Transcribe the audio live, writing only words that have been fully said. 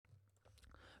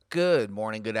Good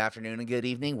morning, good afternoon, and good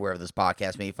evening, wherever this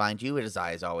podcast may find you. It is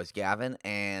I, as always, Gavin,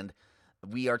 and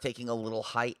we are taking a little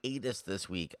hiatus this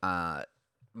week.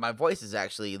 My voice is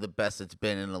actually the best it's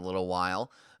been in a little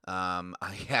while. I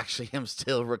actually am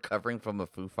still recovering from a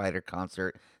Foo Fighter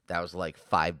concert that was like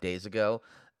 5 days ago.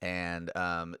 And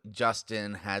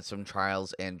Justin had some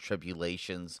trials and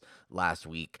tribulations last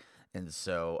week. And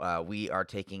so we are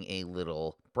taking a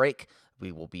little break.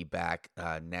 We will be back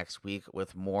next week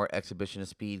with more Exhibition of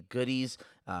Speed goodies.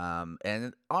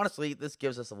 And honestly, this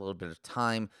gives us a little bit of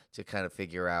time to kind of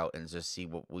figure out and just see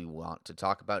what we want to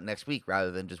talk about next week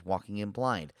rather than just walking in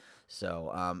blind.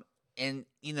 So, and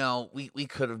we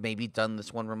could have maybe done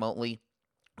this one remotely.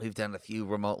 We've done a few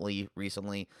remotely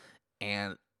recently,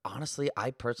 and honestly,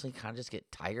 I personally kind of just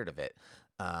get tired of it.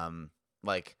 Um,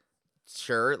 like,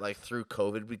 sure, like through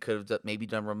COVID, we could have maybe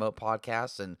done remote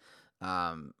podcasts, and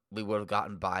we would have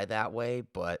gotten by that way.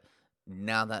 But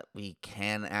now that we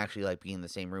can actually like be in the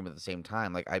same room at the same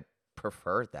time, like I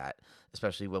prefer that,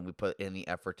 especially when we put in the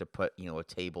effort to put a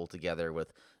table together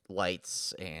with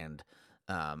lights and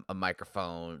a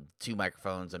microphone, two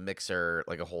microphones, a mixer,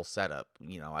 like a whole setup.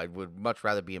 I would much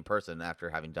rather be in person after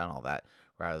having done all that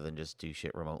rather than just do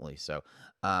shit remotely. So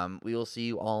we will see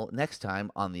you all next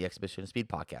time on the Exhibition of Speed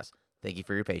podcast. Thank you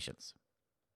for your patience.